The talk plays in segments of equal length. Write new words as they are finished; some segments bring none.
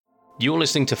You're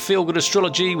listening to Feel Good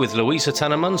Astrology with Louisa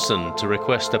Tanner Munson. To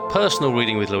request a personal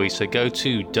reading with Louisa, go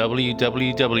to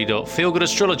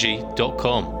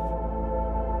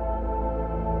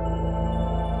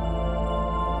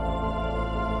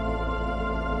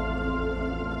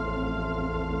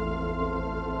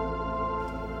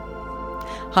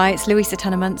Hi, it's Louisa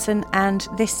Tanner Munson, and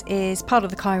this is part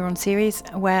of the Chiron series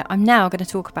where I'm now going to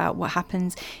talk about what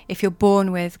happens if you're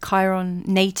born with Chiron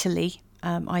natally,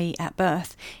 i.e. at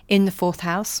birth, in the fourth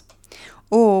house,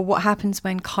 or what happens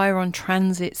when Chiron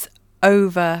transits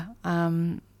over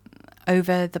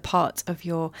the part of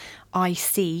your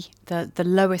IC, the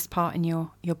lowest part in your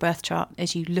birth chart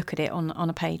as you look at it on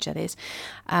a page, that is.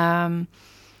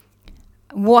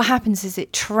 What happens is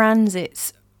it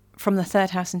transits from the third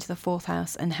house into the fourth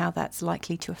house and how that's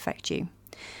likely to affect you.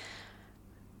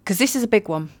 Because this is a big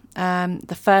one.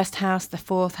 The first house, the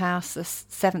fourth house, the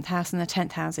seventh house and the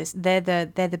 10th houses, they're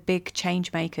the big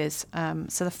change makers.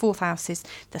 So the fourth house is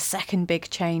the second big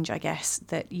change, I guess,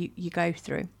 that you go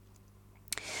through.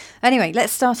 Anyway,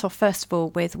 let's start off first of all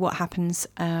with what happens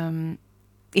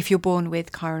if you're born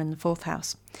with Chiron in the fourth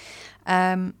house.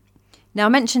 Now, I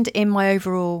mentioned in my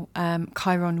overall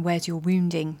Chiron, Where's Your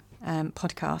Wounding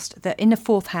podcast, that in the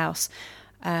fourth house,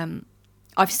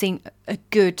 I've seen a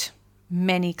good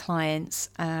many clients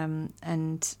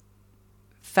and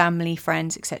family,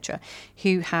 friends, etc.,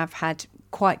 who have had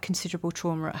quite considerable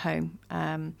trauma at home,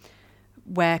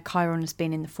 where Chiron has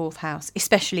been in the fourth house,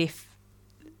 especially if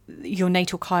your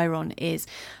natal Chiron is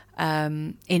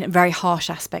in very harsh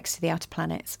aspects to the outer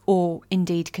planets, or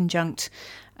indeed conjunct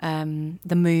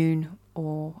the moon,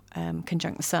 or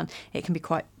conjunct the sun. It can be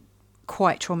quite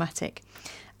traumatic.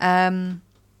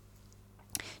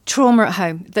 Trauma at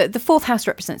home. The fourth house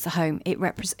represents the home.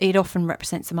 It often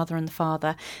represents the mother and the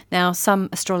father. Now, some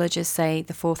astrologers say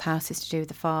the fourth house is to do with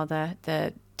the father,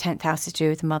 the 10th house is to do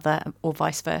with the mother, or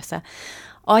vice versa.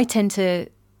 I tend to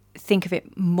think of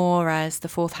it more as the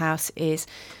fourth house it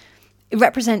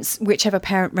represents whichever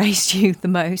parent raised you the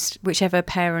most, whichever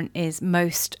parent is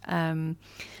most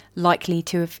likely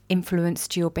to have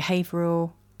influenced your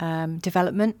behavioural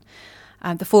development.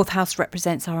 The fourth house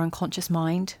represents our unconscious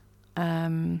mind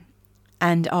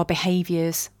and our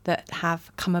behaviours that have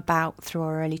come about through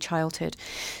our early childhood.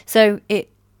 So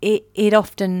it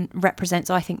often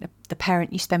represents, I think, the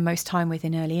parent you spend most time with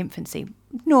in early infancy,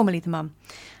 normally the mum.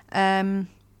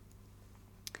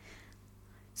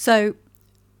 So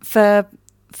for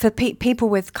people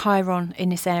with Chiron in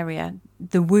this area,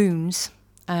 the wounds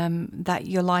that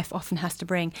your life often has to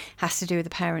bring has to do with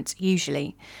the parents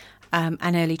usually,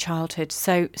 and early childhood.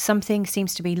 So something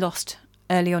seems to be lost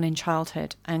early on in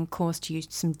childhood and caused you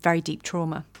some very deep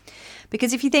trauma.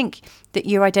 Because if you think that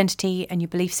your identity and your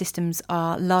belief systems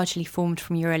are largely formed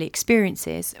from your early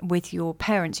experiences with your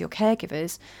parents, your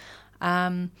caregivers,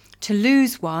 to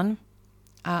lose one,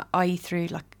 i.e. through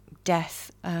like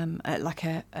death, like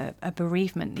a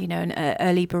bereavement, an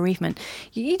early bereavement,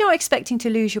 you're not expecting to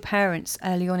lose your parents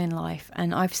early on in life.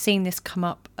 And I've seen this come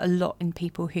up a lot in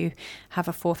people who have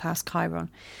a fourth house Chiron.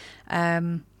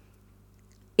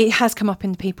 It has come up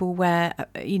in people where,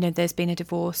 there's been a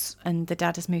divorce and the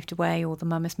dad has moved away or the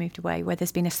mum has moved away, where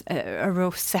there's been a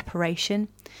real separation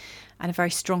and a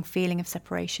very strong feeling of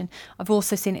separation. I've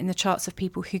also seen it in the charts of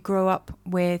people who grow up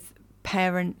with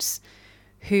parents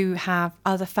who have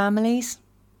other families,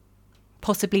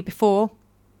 possibly before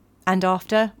and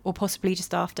after, or possibly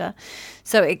just after.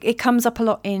 So it comes up a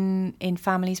lot in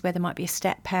families where there might be a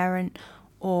step parent,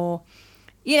 or,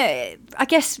 I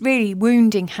guess really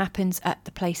wounding happens at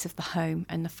the place of the home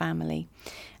and the family.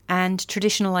 And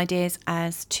traditional ideas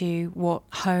as to what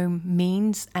home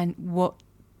means and what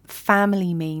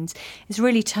family means is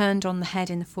really turned on the head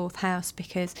in the fourth house,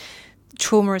 because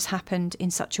trauma has happened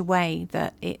in such a way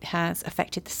that it has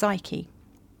affected the psyche.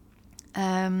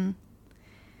 Chiron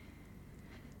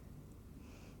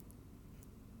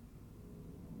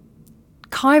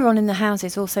in the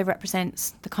houses also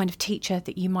represents the kind of teacher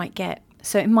that you might get.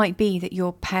 So it might be that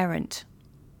your parent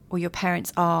or your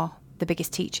parents are the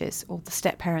biggest teachers, or the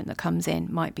step parent that comes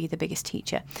in might be the biggest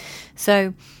teacher.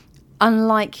 So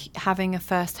unlike having a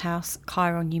first house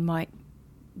Chiron, you might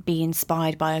be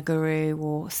inspired by a guru,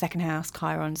 or second house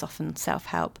Chiron is often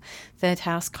self-help. Third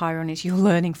house Chiron is you're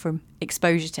learning from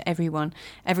exposure to everyone.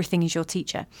 Everything is your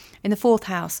teacher. In the fourth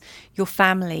house, your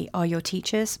family are your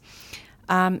teachers.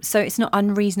 So it's not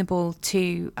unreasonable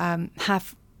to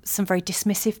have some very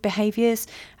dismissive behaviours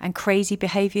and crazy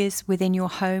behaviours within your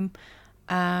home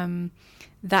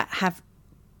that have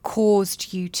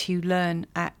caused you to learn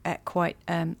at quite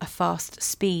a fast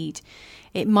speed.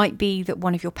 It might be that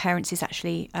one of your parents is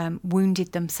actually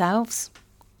wounded themselves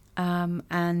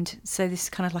And so this is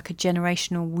kind of like a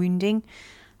generational wounding.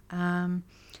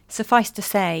 Suffice to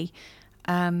say,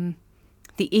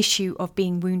 the issue of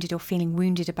being wounded or feeling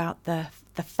wounded about the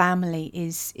family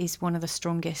is one of the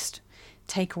strongest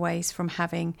takeaways from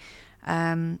having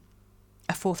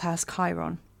a fourth house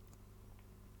Chiron.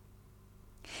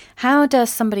 How does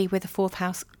somebody with a fourth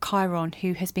house Chiron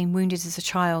who has been wounded as a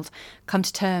child come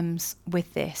to terms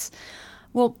with this?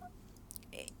 Well,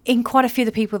 in quite a few of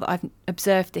the people that I've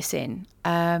observed this in,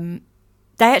 they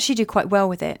actually do quite well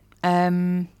with it.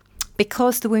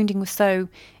 Because the wounding was so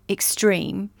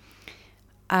extreme,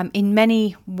 in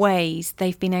many ways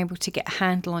they've been able to get a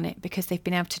handle on it because they've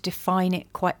been able to define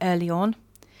it quite early on.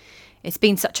 It's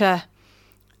been such a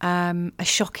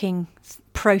shocking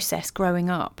process growing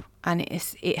up, and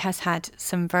it has had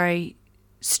some very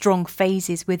strong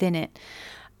phases within it,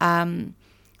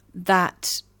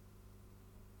 that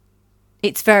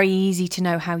it's very easy to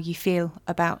know how you feel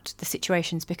about the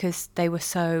situations because they were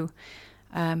so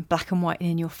black and white and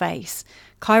in your face.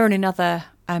 Chiron in other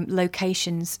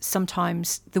locations,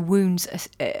 sometimes the wounds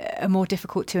are more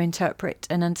difficult to interpret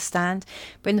and understand.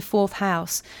 But in the fourth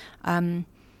house,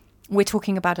 we're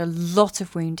talking about a lot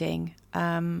of wounding.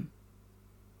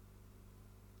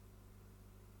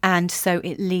 And so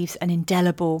it leaves an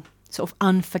indelible, sort of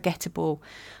unforgettable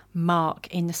mark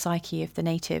in the psyche of the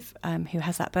native who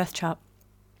has that birth chart.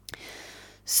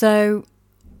 So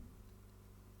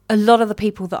a lot of the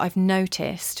people that I've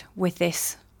noticed with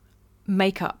this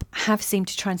makeup have seemed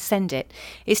to transcend it.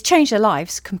 It's changed their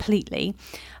lives completely.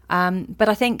 But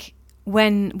I think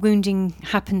when wounding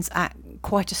happens at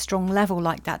quite a strong level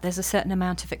like that, there's a certain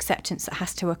amount of acceptance that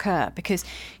has to occur, because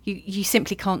you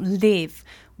simply can't live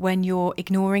when you're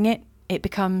ignoring it. It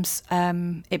becomes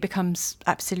absolutely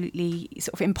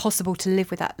sort of impossible to live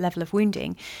with that level of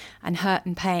wounding and hurt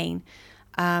and pain,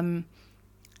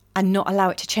 and not allow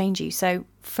it to change you. So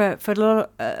for a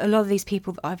lot of these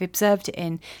people that I've observed it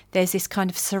in, there's this kind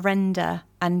of surrender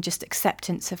and just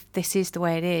acceptance of this is the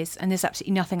way it is, and there's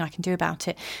absolutely nothing I can do about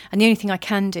it. And the only thing I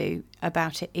can do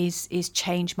about it is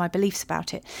change my beliefs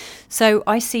about it. So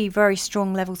I see very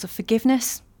strong levels of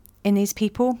forgiveness in these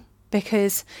people,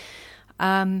 because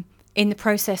in the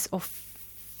process of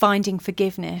finding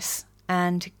forgiveness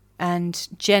and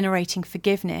generating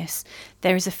forgiveness,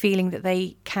 there is a feeling that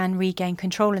they can regain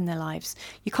control in their lives.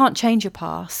 You can't change your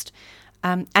past,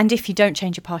 and if you don't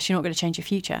change your past, you're not going to change your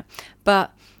future.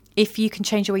 But if you can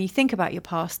change the way you think about your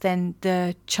past, then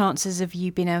the chances of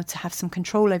you being able to have some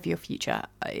control over your future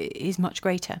is much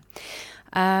greater.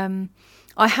 I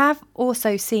have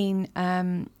also seen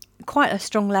quite a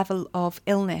strong level of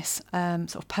illness,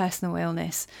 sort of personal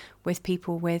illness, with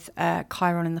people with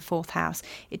Chiron in the fourth house.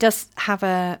 It does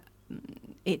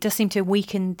seem to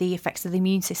weaken the effects of the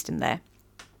immune system there,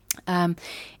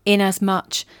 in as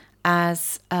much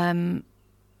as, and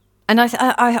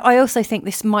I also think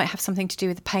this might have something to do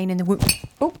with the pain in the wound.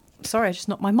 Oh, sorry, I just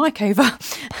knocked my mic over.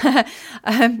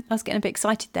 I was getting a bit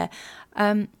excited there.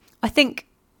 I think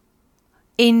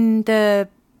in the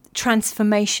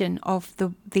transformation of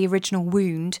the original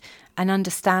wound and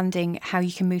understanding how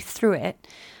you can move through it,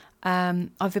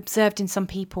 I've observed in some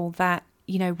people that,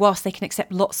 you know, whilst they can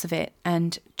accept lots of it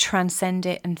and transcend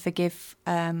it and forgive,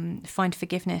 find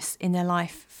forgiveness in their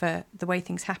life for the way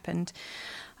things happened,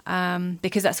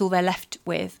 because that's all they're left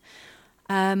with,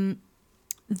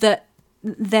 that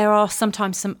there are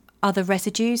sometimes some other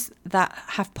residues that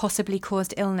have possibly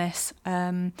caused illness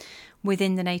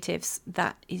within the natives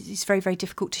that is very, very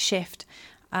difficult to shift.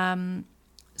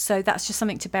 So that's just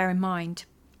something to bear in mind.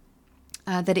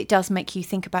 That it does make you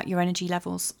think about your energy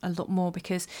levels a lot more,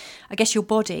 because I guess your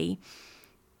body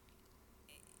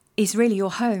is really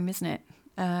your home, isn't it?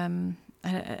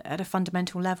 At a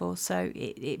fundamental level. So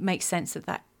it makes sense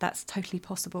that's totally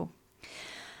possible.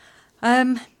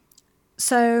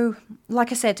 So,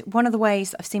 like I said, one of the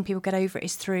ways I've seen people get over it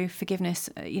is through forgiveness,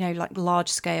 like large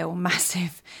scale,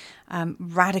 massive,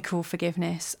 radical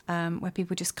forgiveness, where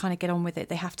people just kind of get on with it.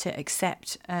 They have to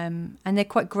accept, and they're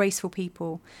quite graceful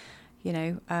people,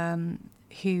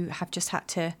 who have just had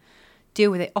to deal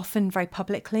with it, often very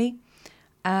publicly.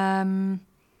 Now,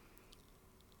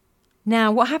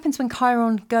 what happens when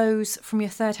Chiron goes from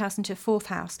your third house into your fourth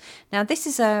house? Now, this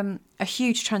is a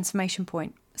huge transformation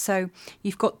point. So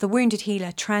you've got the wounded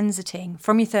healer transiting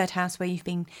from your third house, where you've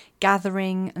been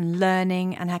gathering and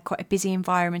learning and had quite a busy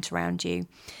environment around you,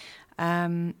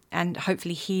 and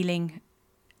hopefully healing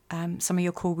some of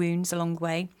your core wounds along the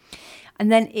way. And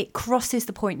then it crosses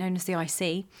the point known as the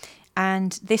IC.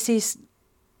 And this is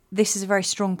a very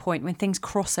strong point. When things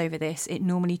cross over this, it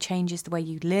normally changes the way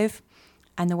you live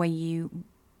and the way you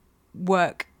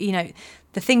work, the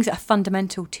things that are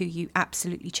fundamental to you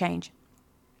absolutely change.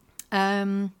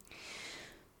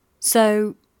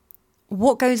 So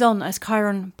what goes on as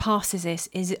Chiron passes this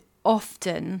is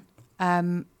often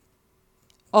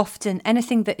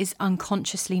anything that is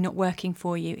unconsciously not working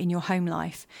for you in your home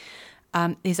life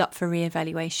is up for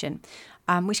reevaluation,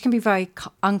 which can be very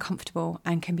uncomfortable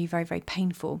and can be very, very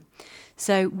painful.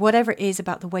 So whatever it is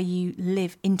about the way you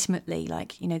live intimately,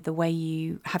 like, the way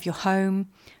you have your home,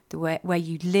 the way where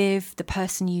you live, the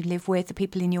person you live with, the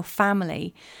people in your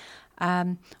family,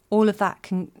 all of that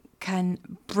can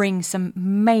bring some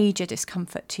major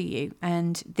discomfort to you.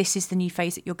 And this is the new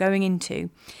phase that you're going into,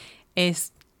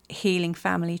 is healing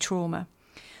family trauma.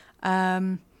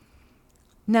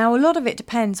 Now, a lot of it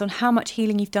depends on how much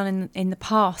healing you've done in the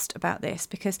past about this,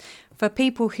 because for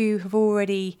people who have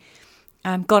already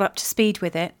got up to speed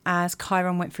with it, as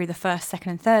Chiron went through the first,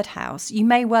 second and third house, you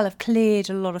may well have cleared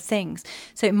a lot of things.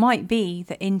 So it might be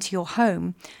that into your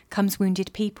home comes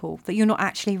wounded people that you're not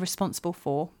actually responsible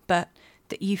for, but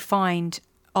that you find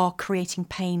are creating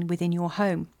pain within your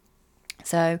home.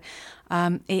 So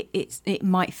it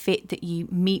might fit that you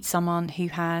meet someone who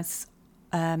has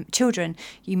children.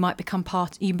 You might become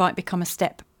a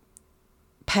step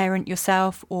parent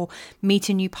yourself, or meet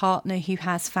a new partner who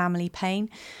has family pain.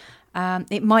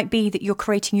 It might be that you're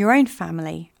creating your own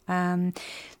family.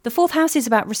 The fourth house is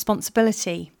about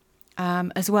responsibility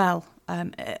as well.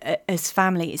 As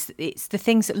family, it's the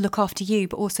things that look after you,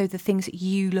 but also the things that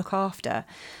you look after.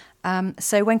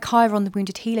 So when Chiron, the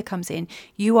wounded healer, comes in,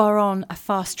 you are on a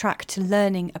fast track to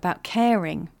learning about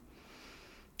caring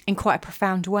in quite a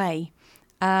profound way.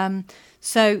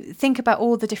 So think about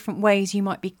all the different ways you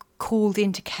might be called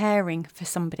into caring for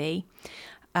somebody,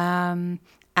 and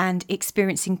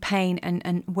experiencing pain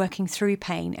and working through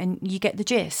pain, and you get the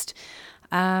gist.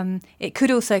 It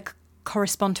could also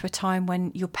correspond to a time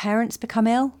when your parents become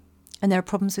ill and there are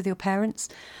problems with your parents.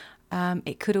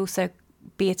 It could also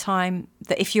be a time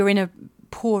that if you're in a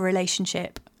poor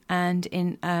relationship and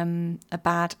in a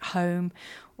bad home,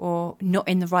 or not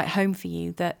in the right home for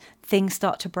you, that things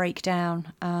start to break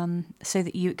down, so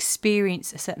that you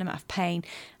experience a certain amount of pain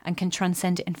and can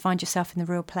transcend it and find yourself in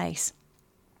the real place.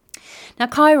 Now,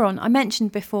 Chiron, I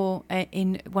mentioned before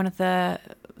in one of the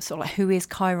sort of like Who is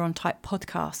Chiron type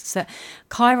podcasts, that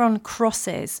Chiron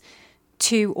crosses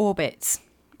two orbits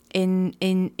in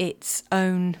its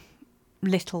own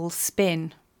little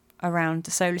spin around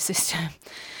the solar system.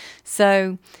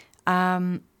 So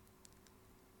Chiron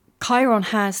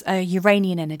has a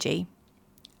Uranian energy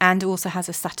and also has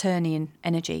a Saturnian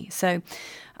energy. So,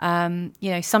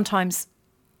 sometimes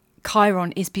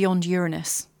Chiron is beyond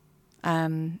Uranus.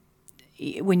 When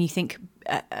you think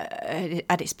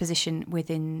at its position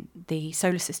within the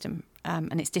solar system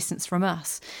and its distance from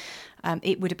us,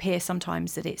 it would appear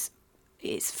sometimes that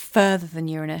it's further than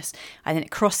Uranus, and then it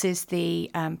crosses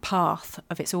the path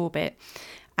of its orbit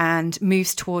and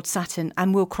moves towards Saturn,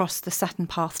 and will cross the Saturn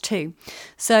path too.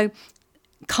 So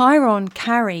Chiron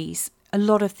carries a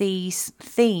lot of these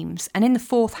themes, and in the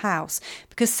fourth house,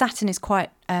 because Saturn is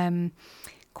quite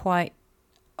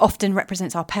often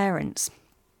represents our parents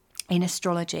in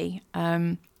astrology.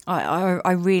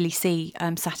 I really see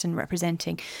Saturn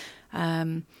representing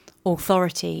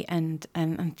authority and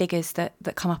figures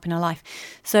that come up in our life.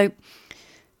 So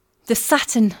the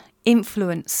Saturn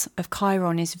influence of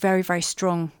Chiron is very, very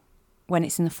strong when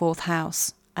it's in the fourth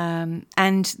house.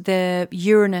 And the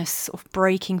Uranus sort of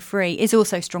breaking free is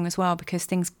also strong as well, because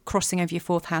things crossing over your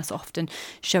fourth house often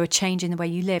show a change in the way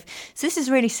you live. So this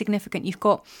is really significant. You've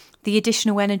got the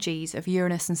additional energies of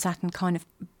Uranus and Saturn kind of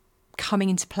coming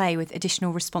into play with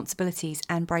additional responsibilities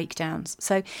and breakdowns.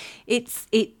 So it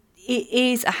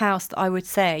is a house that I would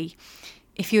say,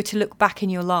 if you were to look back in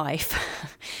your life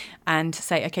and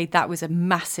say, okay, that was a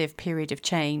massive period of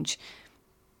change,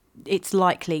 it's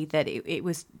likely that it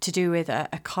was to do with a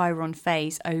Chiron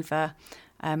phase over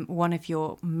one of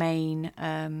your main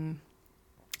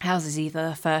houses, either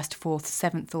the first, fourth,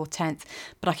 seventh or 10th.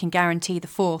 But I can guarantee the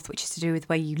fourth, which is to do with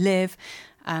where you live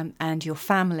and your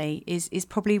family, is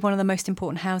probably one of the most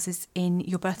important houses in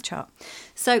your birth chart.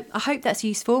 So I hope that's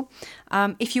useful.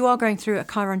 If you are going through a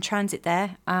Chiron transit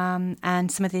there,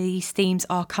 and some of these themes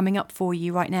are coming up for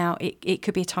you right now, it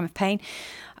could be a time of pain.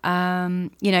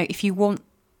 If you want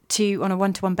to, on a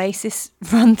one-to-one basis,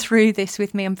 run through this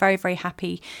with me, I'm very, very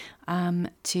happy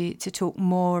to talk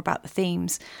more about the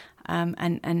themes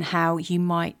and how you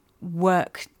might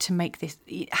work to make this,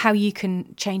 how you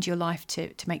can change your life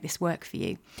to make this work for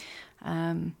you.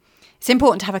 It's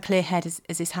important to have a clear head as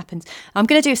this happens. I'm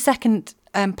going to do a second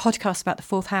podcast about the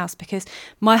 4th house, because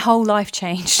my whole life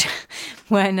changed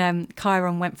when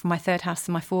Chiron went from my 3rd house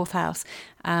to my 4th house,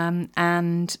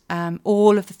 and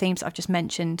all of the themes I've just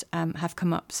mentioned have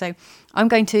come up. So I'm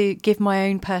going to give my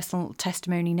own personal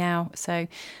testimony now. So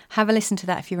have a listen to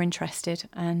that if you're interested,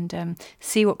 and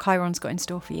see what Chiron's got in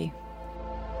store for you.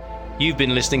 You've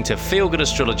been listening to Feel Good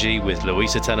Astrology with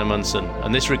Louisa Tanner Munson,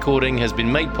 and this recording has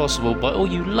been made possible by all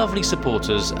you lovely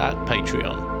supporters at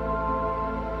Patreon.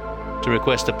 To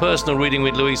request a personal reading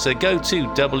with Louisa, go to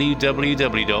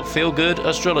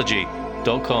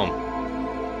www.feelgoodastrology.com.